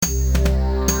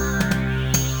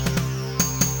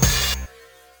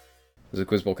This is a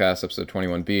Quizbowl Cast, episode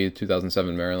 21B,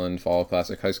 2007 Maryland Fall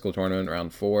Classic High School Tournament,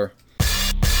 round 4.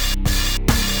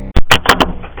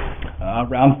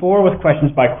 Round 4 with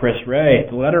questions by Chris Ray.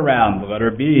 The letter round, the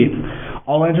letter B.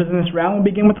 All answers in this round will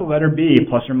begin with the letter B,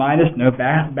 plus or minus, no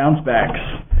bounce backs.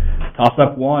 Toss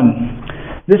up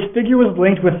 1. This figure was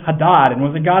linked with Hadad and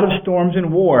was a god of storms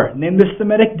and war, named the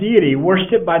Semitic deity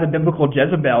worshipped by the biblical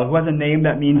Jezebel, who has a name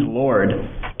that means Lord.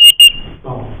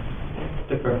 Ball.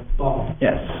 Different. Ball.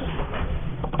 Yes.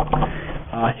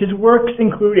 His works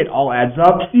include It All Adds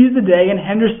Up, Seize the Day, and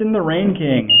Henderson the Rain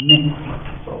King.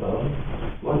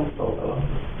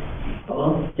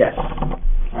 Yes.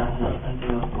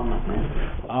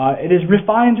 It is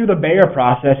refined through the Bayer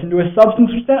process into a substance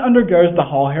which then undergoes the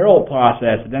Hall-Héroult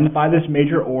process. Identify this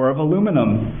major ore of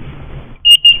aluminum.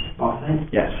 Bauxite?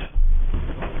 Yes.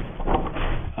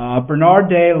 Bernard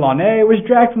de Launay was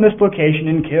dragged from this location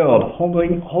and killed,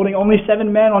 holding only 7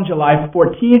 men on July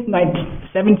 14th,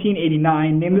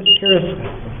 1789, named as Paris.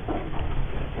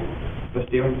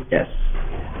 Bastille? Yes.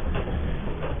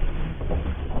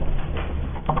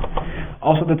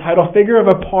 Also the title figure of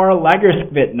a Par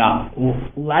Lagerkvist novel.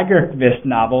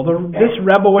 This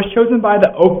rebel was chosen by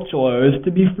the Ocholos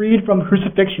to be freed from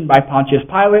crucifixion by Pontius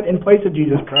Pilate in place of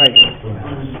Jesus Christ.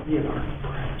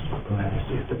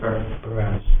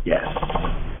 Yes.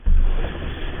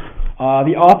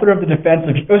 The author of the Defense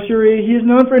of Ossuary, he is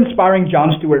known for inspiring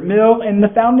John Stuart Mill and the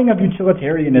founding of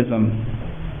utilitarianism.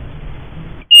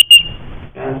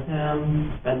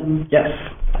 Bentham? Yes.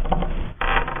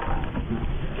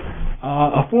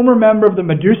 A former member of the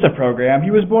Medusa program,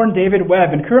 he was born David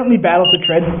Webb and currently battles to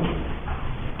tread...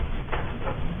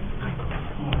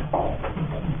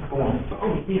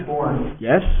 Born.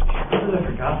 Yes? I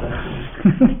forgot that.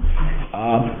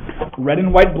 Red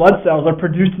and white blood cells are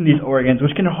produced in these organs,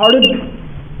 which can harden...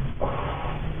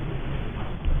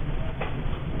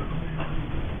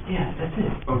 Yeah, that's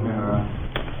it. Okay.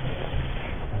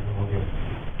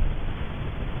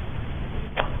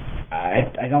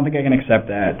 I don't think I can accept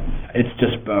that. It's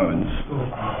just bones.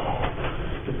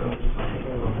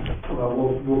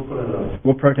 We'll put it up.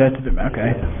 We'll protest if it...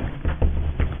 Okay.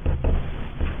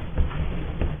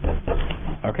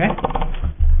 Okay.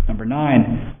 Number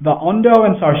 9. The Ondo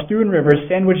and Sarstoon rivers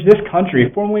sandwich this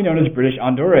country, formerly known as British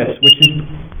Honduras, which is...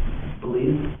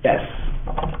 Belize? Yes.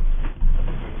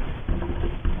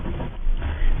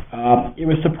 It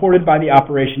was supported by the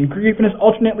Operation Grief and is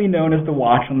alternately known as the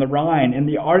Watch on the Rhine and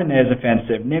the Ardennes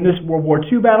Offensive, named this World War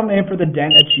II battle name for the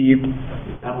dent achieved.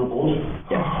 Battle of the Bulge?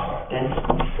 Yes. Dent.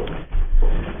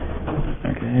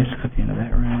 Okay, let's click the end of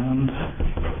that round.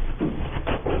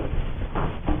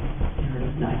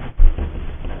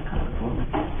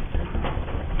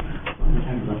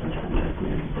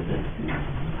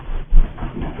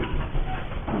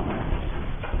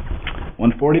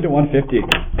 $140 to $150.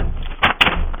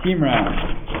 Team round.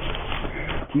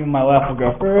 Team on my left will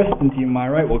go first, and team on my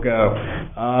right will go.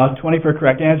 20 for a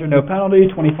correct answer, no penalty.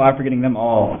 25 for getting them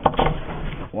all.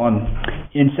 1.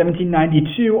 In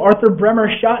 1792, Arthur Bremer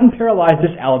shot and paralyzed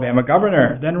this Alabama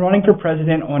governor, then running for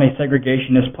president on a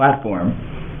segregationist platform.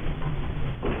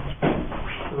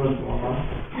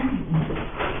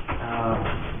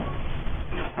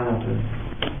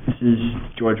 This is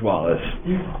George Wallace.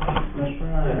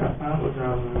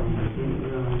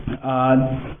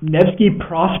 Nevsky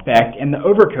Prospect and the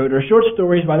Overcoat are short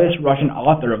stories by this Russian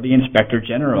author of the Inspector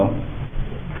General.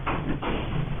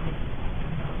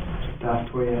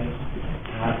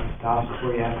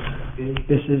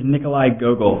 This is Nikolai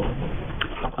Gogol.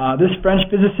 This French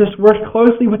physicist worked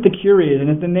closely with the Curies and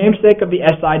is the namesake of the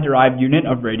SI-derived unit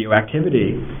of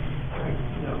radioactivity.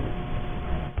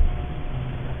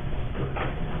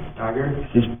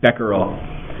 This is Becquerel.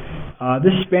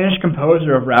 This Spanish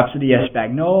composer of Rhapsody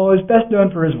Espagnole is best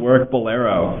known for his work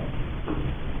Bolero.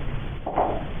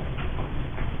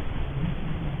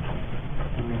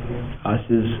 This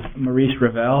is Maurice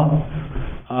Ravel.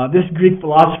 This Greek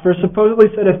philosopher supposedly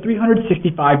said a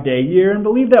 365-day year and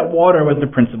believed that water was the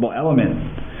principal element.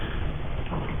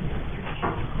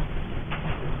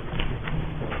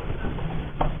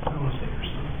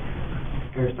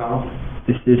 Aristotle.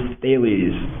 This is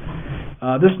Thales.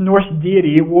 This Norse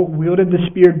deity wielded the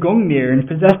spear Gungnir and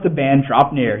possessed the band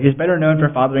Draupnir. He is better known for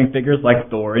fathering figures like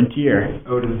Thor and Tyr.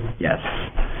 Odin. Yes.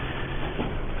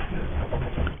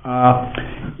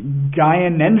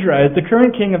 Gyanendra is the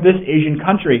current king of this Asian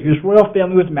country, whose royal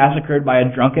family was massacred by a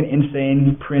drunken,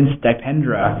 insane Prince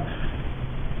Dipendra.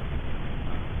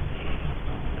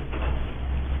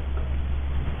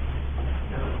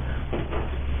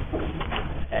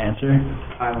 Answer?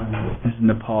 Island. This is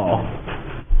Nepal.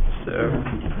 So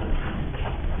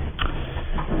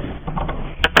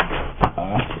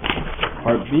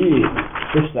Part B,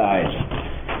 this side.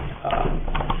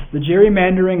 The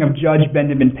gerrymandering of Judge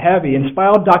Benjamin Pavey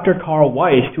inspired Dr. Carl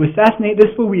Weiss to assassinate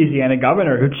this Louisiana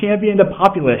governor who championed a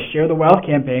populist share the wealth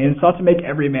campaign and sought to make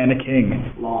every man a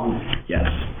king. Long. Yes.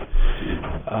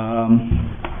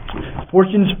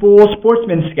 Fortune's Fool,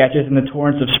 Sportsman sketches in the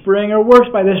Torrents of Spring are works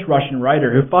by this Russian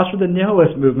writer who fostered the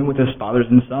nihilist movement with his fathers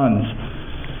and sons.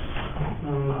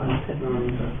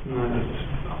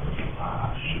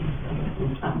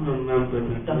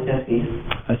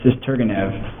 This is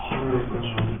Turgenev.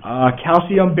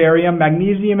 Calcium, barium,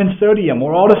 magnesium, and sodium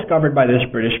were all discovered by this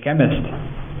British chemist.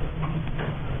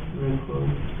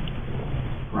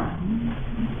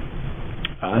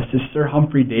 This is Sir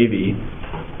Humphrey Davy.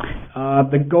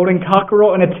 The Golden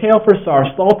Cockerel and A Tale for Tsar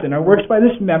Sultan are works by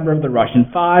this member of the Russian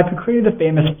Five who created the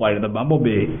famous Flight of the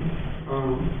Bumblebee.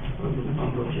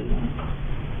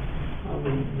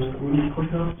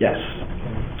 Yes.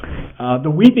 The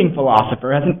Weeping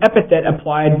Philosopher has an epithet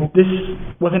applied. This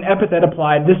was an epithet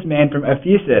applied this man from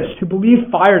Ephesus, who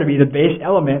believed fire to be the base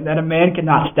element that a man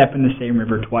cannot step in the same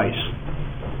river twice.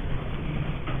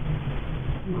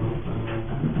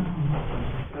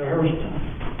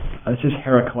 This is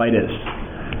Heraclitus.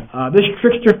 This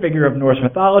trickster figure of Norse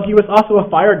mythology was also a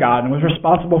fire god and was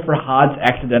responsible for Hod's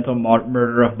accidental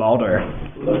murder of Balder.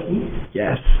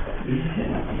 Yes.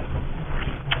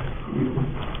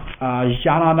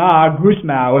 Janana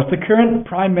Gusmao was the current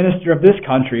prime minister of this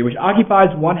country, which occupies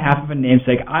one half of a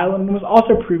namesake island and was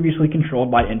also previously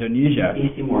controlled by Indonesia.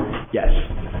 East Timor. Yes.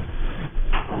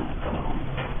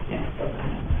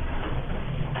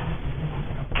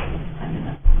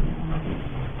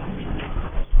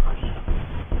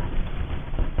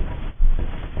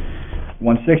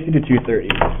 $160 to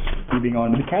 $230. Moving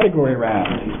on to the category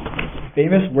round.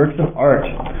 Famous works of art.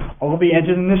 All of the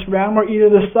answers in this round were either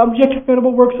the subject of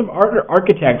notable works of art or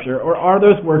architecture, or are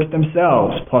those works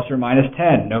themselves. Plus or minus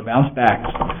 10. No bounce backs.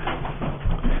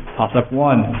 Toss-up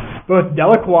 1. Both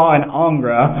Delacroix and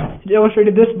Ingres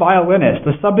illustrated this violinist,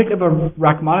 the subject of a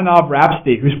Rachmaninoff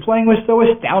Rhapsody, whose playing was so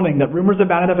astounding that rumors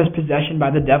abounded of his possession by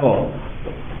the devil.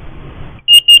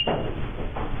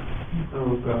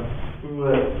 Oh, God.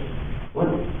 What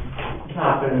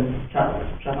happened?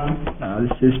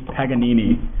 This is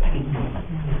Paganini.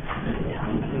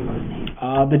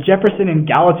 The Jefferson and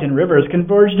Gallatin rivers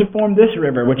converged to form this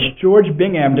river, which George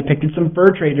Bingham depicted some fur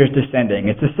traders descending.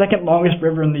 It's the second longest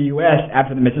river in the U.S.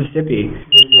 after the Mississippi.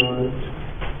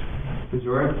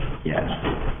 Missouri? Yes.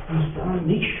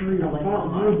 Make sure your lights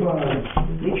on.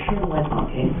 Make sure your lights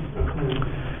on, okay?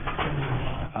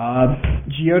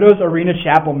 Giotto's Arena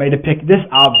Chapel may depict this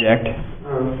object.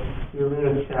 The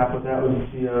Arena Chapel, that was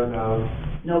Giotto.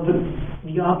 No, but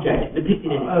the object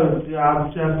depicted in it. Oh, the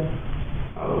object.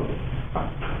 Oh.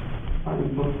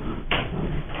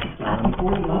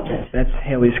 That's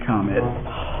Halley's Comet.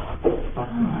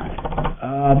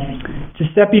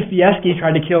 Giuseppe Fieschi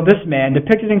tried to kill this man,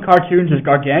 depicted in cartoons as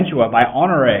Gargantua by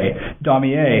Honoré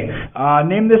Daumier.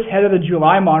 Name this head of the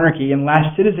July monarchy and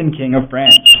last citizen king of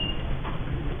France.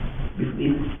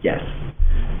 Yes.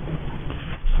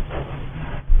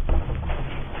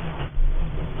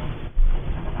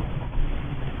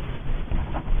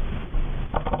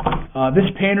 This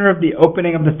painter of the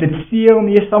opening of the Fifth Seal and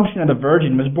the Assumption of the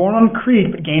Virgin was born on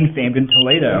Crete but gained fame in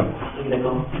Toledo.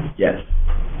 Yes.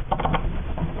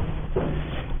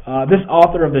 This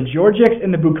author of the Georgics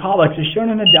and the Bucolics is shown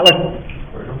in a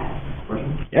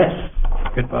Yes.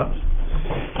 Good buzz.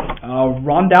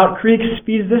 Rondout Creek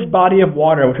feeds this body of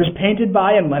water, which was painted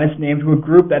by and lent its name to a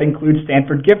group that includes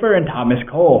Stanford Giffer and Thomas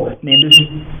Cole, named as...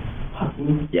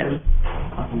 Yes.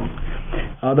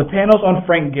 The panels on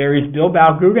Frank Gehry's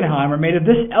Bilbao Guggenheim are made of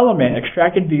this element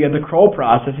extracted via the Kroll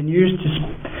process and used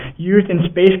in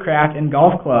spacecraft and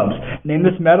golf clubs. Name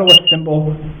this metal with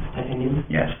symbol... Titanium?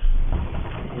 Yes.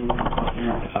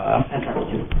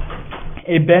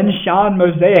 A Ben Shahn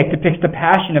mosaic depicts the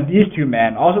passion of these two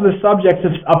men. Also, the subject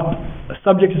is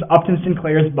Upton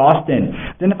Sinclair's Boston.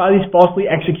 Identify these falsely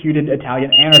executed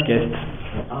Italian anarchists.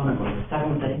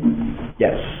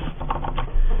 Yes.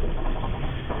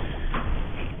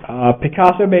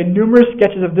 Picasso made numerous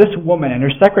sketches of this woman and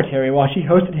her secretary while she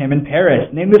hosted him in Paris.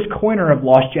 Name this coiner of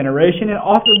Lost Generation and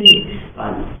author the...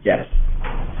 Yes.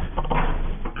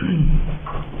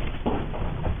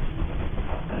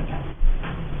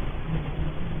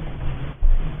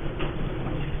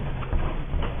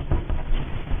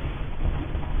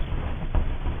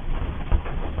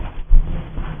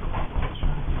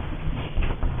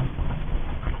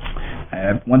 I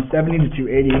have 170 to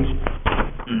 280.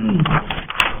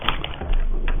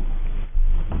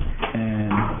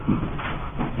 And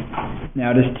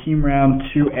Now it is team round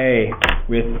 2A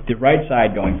with the right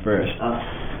side going first.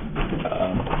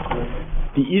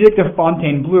 The Edict of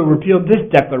Fontainebleau repealed this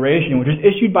declaration, which was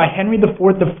issued by Henry IV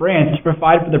of France to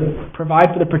provide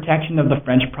for the protection of the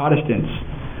French Protestants.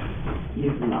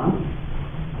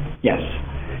 Yes.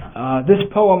 This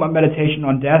poem, A Meditation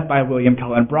on Death by William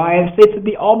Cullen Bryant, states that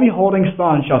the all-beholding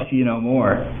sun shall see no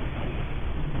more.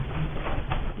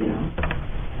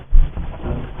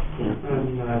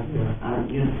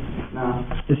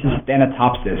 This is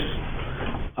Thanatopsis.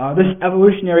 This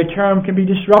evolutionary term can be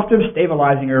disruptive,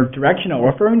 stabilizing, or directional,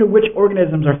 referring to which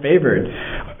organisms are favored.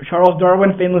 Charles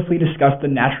Darwin famously discussed the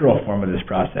natural form of this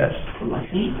process.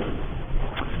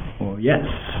 Oh, yes.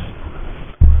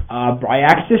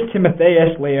 Bryaxis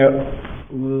timotheus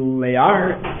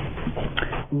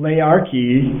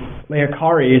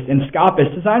Leacaris and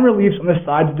Scopus designed reliefs on the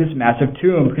sides of this massive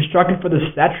tomb, constructed for the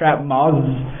satrap Maus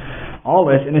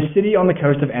in a city on the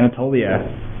coast of Anatolia.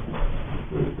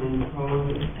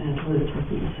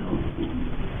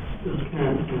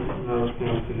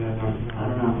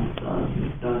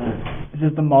 This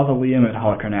is the mausoleum at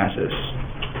Halicarnassus.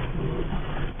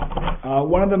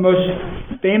 One of the most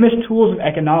famous tools of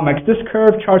economics, this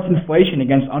curve charts inflation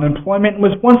against unemployment and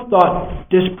was once thought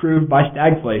disproved by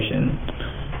stagflation.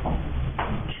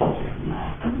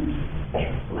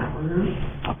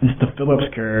 This is the Phillips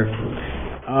curve.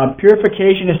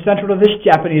 Purification is central to this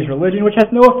Japanese religion, which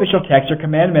has no official texts or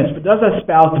commandments, but does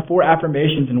espouse the 4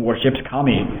 affirmations and worships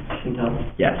kami.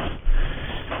 Yes.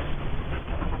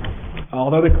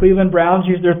 Although the Cleveland Browns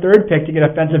used their 3rd pick to get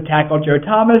offensive tackle Joe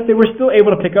Thomas, they were still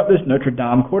able to pick up this Notre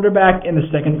Dame quarterback in the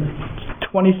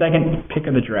 22nd pick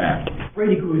of the draft.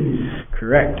 Brady Quinn.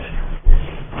 Correct.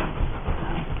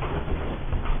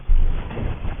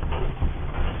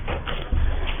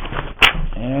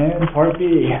 And part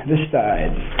B, this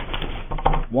side.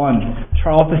 1.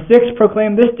 Charles VI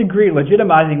proclaimed this decree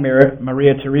legitimizing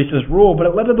Maria Theresa's rule, but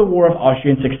it led to the War of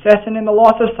Austrian Succession and the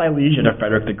loss of Silesia to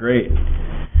Frederick the Great.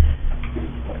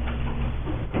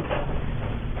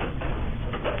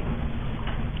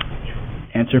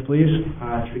 Answer, please.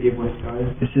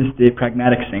 This is the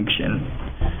pragmatic sanction.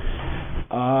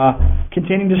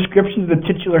 Containing descriptions of the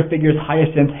titular figure's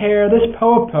hyacinth hair, this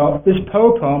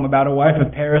poem about a wife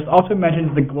of Paris also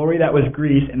mentions the glory that was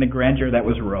Greece and the grandeur that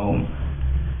was Rome.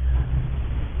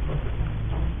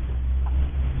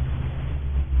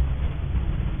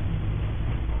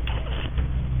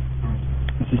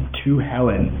 This is to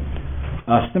Helen.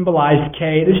 Symbolized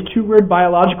K, this 2-word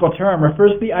biological term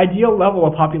refers to the ideal level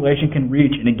a population can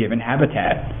reach in a given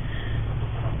habitat.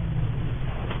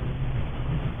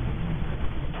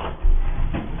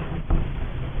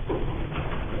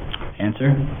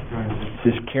 Answer?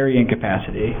 This is carrying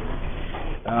capacity.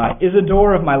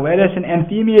 Isidore of Miletus and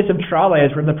Anthemius of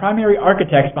Tralles were the primary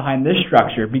architects behind this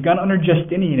structure, begun under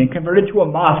Justinian and converted to a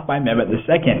mosque by Mehmet II.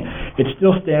 It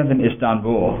still stands in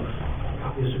Istanbul.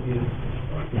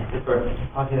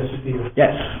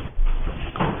 Yes.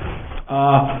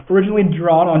 Originally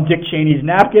drawn on Dick Cheney's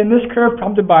napkin, this curve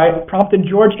prompted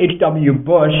George H.W.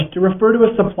 Bush to refer to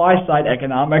a supply-side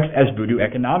economics as voodoo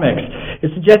economics.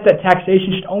 It suggests that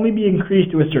taxation should only be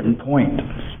increased to a certain point.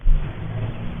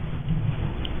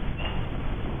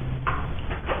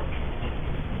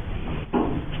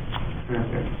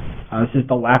 This is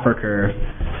the Laffer curve.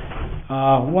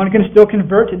 One can still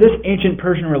convert to this ancient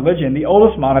Persian religion, the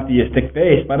oldest monotheistic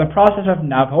faith, by the process of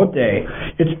Navhote.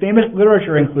 Its famous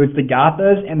literature includes the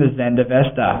Gathas and the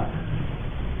Zendavesta.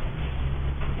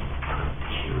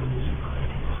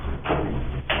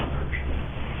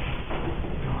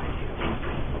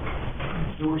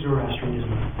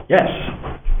 Yes.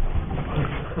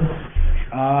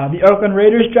 The Oakland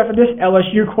Raiders drafted this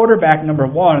LSU quarterback number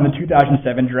 1 in the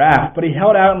 2007 draft, but he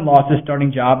held out and lost his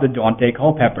starting job to Dante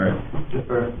Culpepper.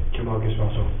 Jamarcus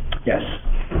Russell. Yes.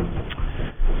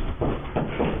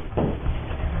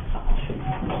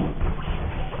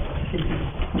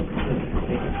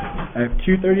 I have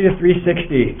 230 to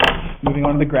 360. Moving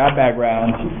on to the grab bag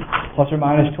round. Plus or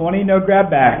minus 20, no grab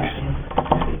bags.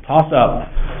 Toss up.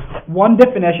 One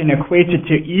definition equates it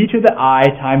to e to the I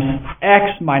times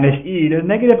x minus e to the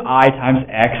negative I times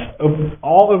x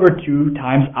all over 2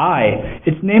 times I.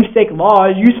 Its namesake law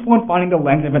is useful in finding the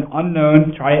length of an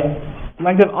unknown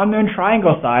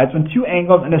triangle sides when 2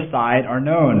 angles and a side are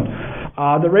known.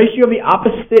 The ratio of the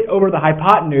opposite over the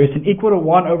hypotenuse and equal to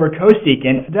 1 over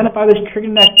cosecant. Identify this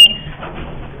trigonometric.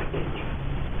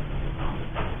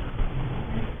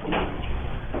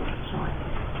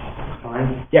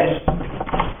 Yes.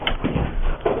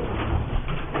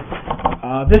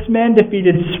 This man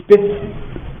defeated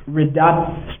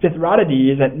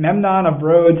Spithratides at Memnon of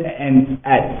Rhodes and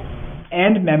at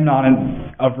and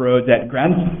Memnon of Rhodes at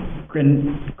Granicus,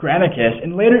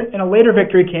 and in a later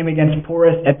victory came against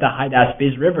Porus at the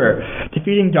Hydaspes River,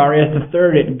 defeating Darius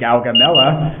III at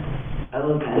Gaugamela. I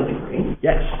love that degree.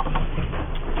 Yes.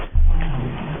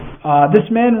 This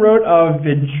man wrote of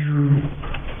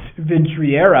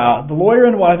Vidriera, the lawyer,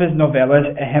 in one of his novellas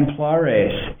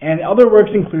Ejemplares, and other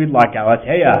works include La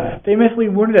Galatea, famously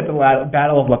wounded at the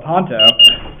Battle of Lepanto.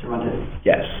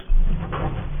 Yes.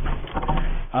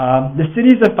 The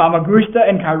cities of Famagusta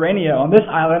and Kyrenia on this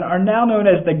island are now known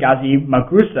as the Gazi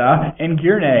Magusa and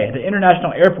Girne. The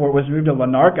international airport was moved to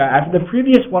Larnaca after the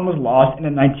previous one was lost in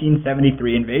the 1973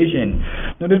 invasion.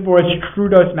 Noted for its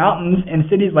Troodos Mountains and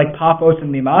cities like Paphos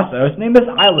and Limassol, named this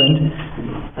island.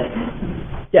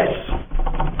 Yes.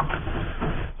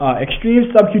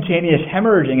 Extreme subcutaneous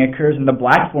hemorrhaging occurs in the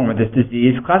black form of this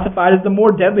disease, classified as the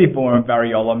more deadly form,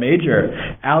 variola major.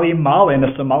 Ali Malin, a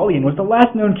Somalian, was the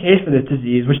last known case for this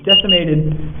disease, which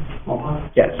decimated...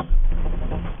 Yes.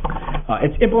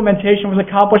 Its implementation was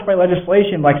accomplished by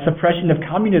legislation like Suppression of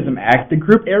Communism Act, the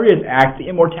Group Areas Act, the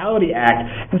Immortality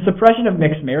Act, and Suppression of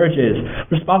Mixed Marriages.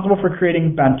 Responsible for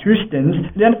creating Bantustans,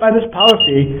 identify this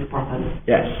policy...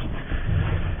 Yes.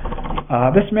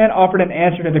 This man offered an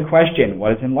answer to the question,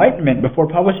 what is enlightenment,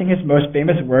 before publishing his most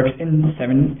famous works in the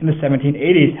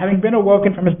 1780s, having been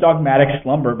awoken from his dogmatic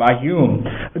slumber by Hume.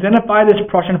 Identify this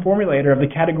Prussian formulator of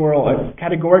the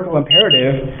categorical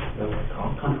imperative.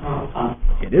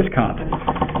 It is Kant.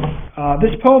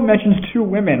 This poem mentions two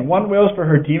women. One wails for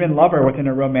her demon lover within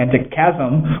a romantic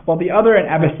chasm, while the other, an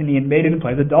Abyssinian maiden,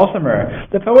 plays a dulcimer.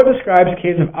 The poet describes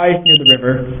caves of ice near the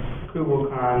river.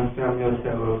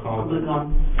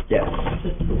 Yes.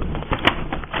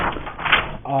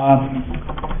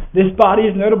 This body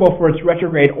is notable for its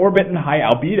retrograde orbit and high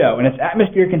albedo, and its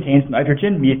atmosphere contains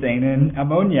nitrogen, methane, and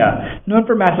ammonia. Known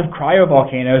for massive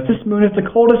cryovolcanoes, this moon is the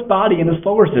coldest body in the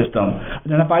solar system.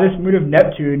 Identify this moon of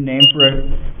Neptune, named for a...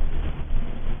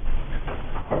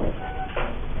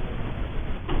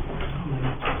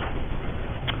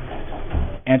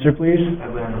 Answer, please.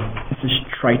 This is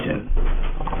Triton.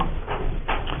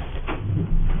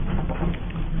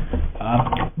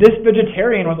 This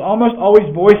vegetarian was almost always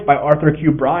voiced by Arthur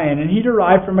Q. Bryan, and he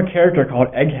derived from a character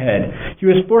called Egghead. He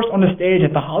was forced on the stage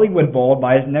at the Hollywood Bowl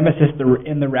by his nemesis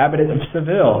in The Rabbit of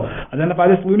Seville.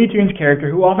 Identify this Looney Tunes character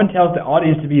who often tells the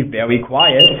audience to be very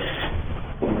quiet.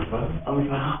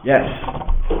 Yes.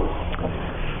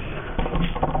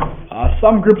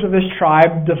 Some groups of this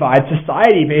tribe divide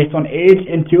society based on age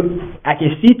into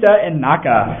Akisita and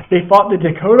Naka. They fought the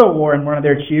Dakota War, and one of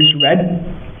their chiefs, Red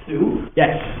Sioux?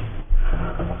 Yes.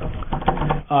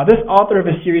 This author of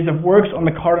a series of works on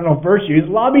the cardinal virtues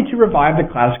lobbied to revive the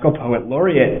classical poet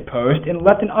laureate post and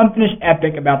left an unfinished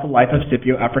epic about the life of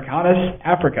Scipio Africanus,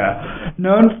 Africa.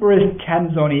 Known for his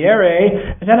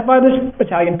Canzoniere, identify this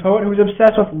Italian poet who was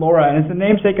obsessed with Laura and is the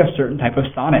namesake of a certain type of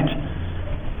sonnet.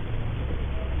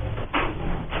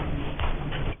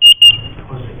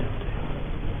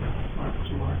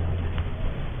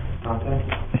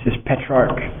 This is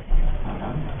Petrarch.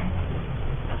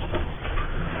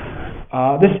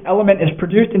 This element is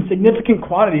produced in significant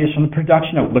quantities from the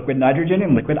production of liquid nitrogen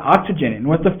and liquid oxygen and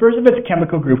was the first of its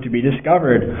chemical group to be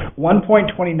discovered.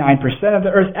 1.29% of the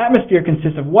Earth's atmosphere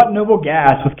consists of what noble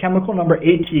gas with chemical number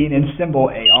 18 and symbol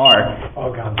AR?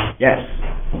 Argon. Yes.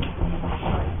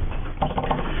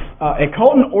 A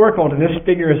Colton oracle to this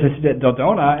figure existed at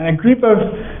Dodona, and a group of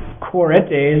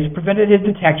Quoretes prevented his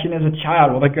detection as a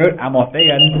child while the goat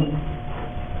Amalthean...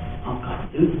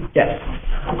 Yes.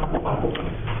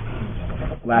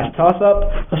 Last toss-up.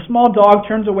 A small dog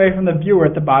turns away from the viewer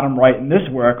at the bottom right in this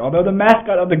work, although the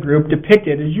mascot of the group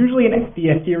depicted is usually the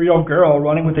ethereal girl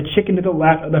running with a chicken to the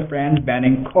left of the Franz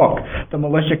Banning Cook, the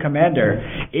militia commander.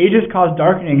 Ages cause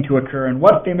darkening to occur in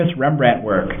what famous Rembrandt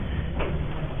work?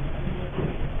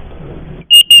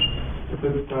 If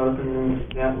it's darkening,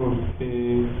 that would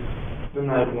be The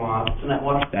Night Watch. The Night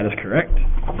Watch? That is correct.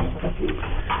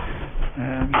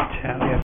 Italia.